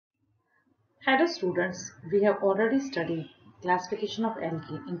Hello students, we have already studied classification of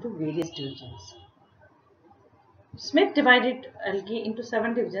algae into various divisions. Smith divided algae into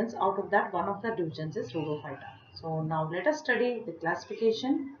 7 divisions. Out of that, one of the divisions is Rhodophyta. So now let us study the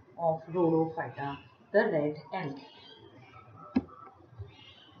classification of Rhodophyta, the red algae.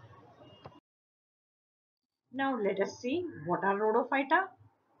 Now let us see what are Rhodophyta.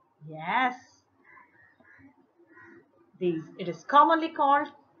 Yes, it is commonly called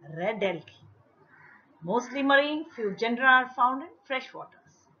red algae. Mostly marine, few genera are found in fresh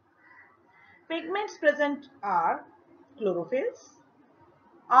waters. Pigments present are chlorophylls,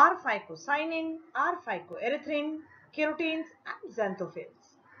 R-phycocyanin, R-phycoerythrin, carotenes, and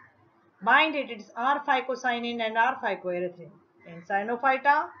xanthophylls. Bind it is R-phycocyanin and R-phycoerythrin. In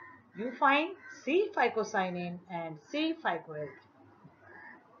Cyanophyta, you find C-phycocyanin and C-phycoerythrin.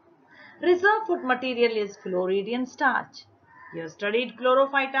 Reserve food material is Floridian starch. You have studied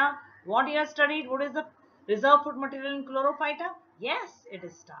chlorophyta. What you have studied? What is the reserve food material in chlorophyta? Yes, it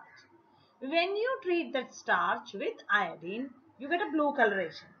is starch. When you treat that starch with iodine, you get a blue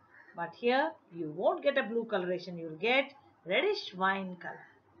coloration. But here, you won't get a blue coloration. You will get reddish wine color.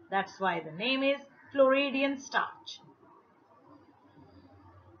 That's why the name is Floridian starch.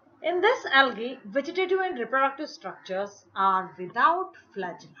 In this algae, vegetative and reproductive structures are without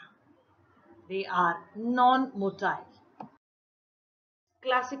flagella. They are non-motile.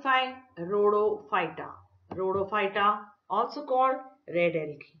 Classify Rhodophyta. Rhodophyta, also called red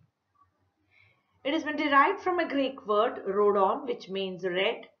algae. It has been derived from a Greek word rhodon, which means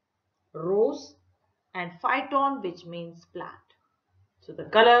red, rose, and phyton, which means plant. So the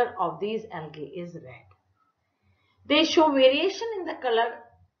color of these algae is red. They show variation in the color,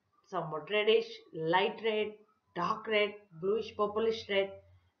 somewhat reddish, light red, dark red, bluish purplish red,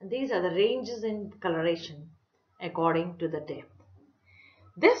 and these are the ranges in coloration according to the depth.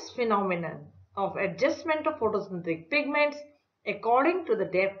 This phenomenon of adjustment of photosynthetic pigments according to the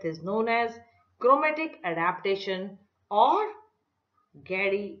depth is known as chromatic adaptation or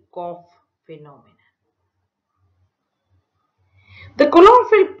Gaddy-Koff phenomenon. The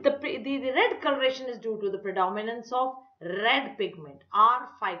chlorophyll, the red coloration is due to the predominance of red pigment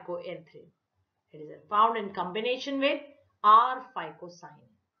R-phycoerythrin. It is found in combination with R-phycocyanin.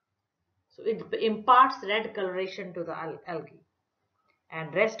 So it imparts red coloration to the algae.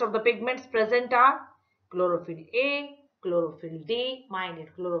 And rest of the pigments present are chlorophyll A, chlorophyll D, mind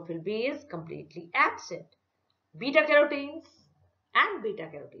it, chlorophyll B is completely absent. Beta carotenes and beta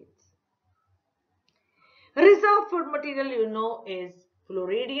carotenes. Reserve food material you know is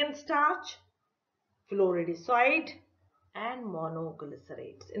Floridian starch, floridesoid, and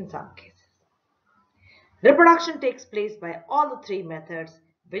monoglycerates in some cases. Reproduction takes place by all the three methods: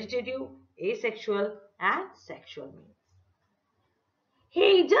 vegetative, asexual, and sexual means.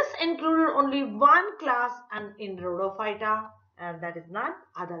 He just included only one class in Rhodophyta, and that is none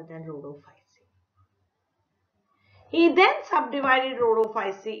other than Rhodophyceae. He then subdivided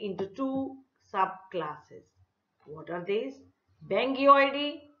Rhodophyceae into two subclasses. What are these?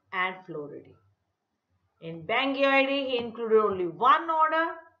 Bangioideae and Floridae. In Bangioideae, he included only one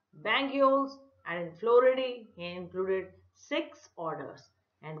order, Bangioles, and in Floridae, he included 6 orders.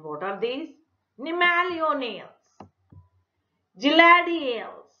 And what are these? Nymmalionails,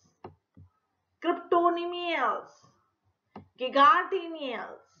 Giladiales, Cryptonemials,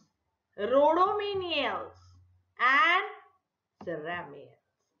 Gigartinials, Rhodomenials, and Ceramials.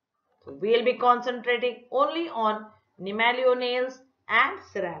 So we'll be concentrating only on Nymmalionails and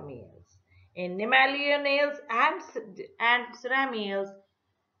Ceramials. In Nymmalionails and Ceramials,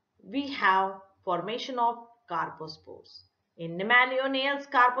 we have formation of carpospores. In Nymmalionails,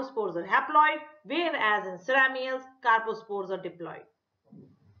 carpospores are haploid, whereas in Ceramials, carpospores are diploid.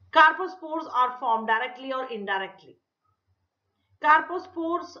 Carpospores are formed directly or indirectly.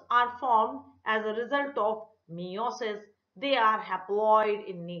 Carpospores are formed as a result of meiosis. They are haploid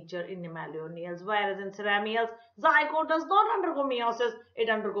in nature in Nymmalionails, whereas in Ceramials, zygote does not undergo meiosis, it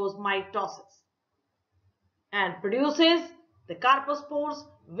undergoes mitosis and produces the carpospores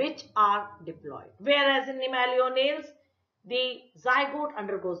which are diploid. Whereas in Nymmalionails, the zygote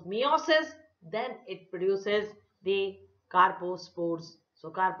undergoes meiosis, then it produces the carpospores.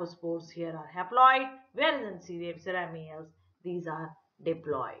 So carpospores here are haploid, whereas in Ceramials, these are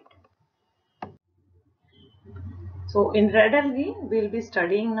diploid. So in red algae, we'll be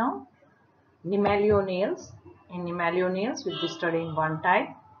studying now Nymmalionails. In Nymmalionails, we'll be studying one type,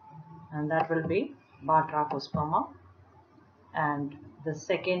 and that will be Batrachosperma. And the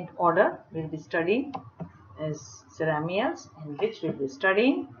second order we'll be studying is Ceramials, in which we'll be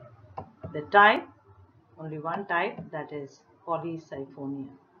studying the type, only one type, that is Polysiphonia.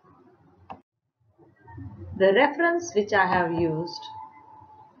 The reference which I have used,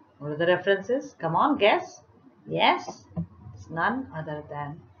 what are the references? Come on, guess. Yes, it's none other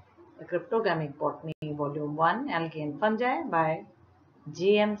than the Cryptogamic Botany Volume 1, Algae and Fungi by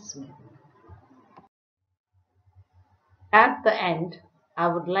G.M.Smith. At the end, I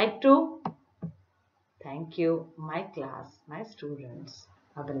would like to thank you, my class, my students,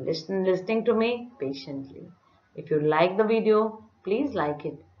 have been listening to me patiently. If you like the video, please like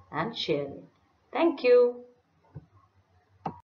it and share it. Thank you.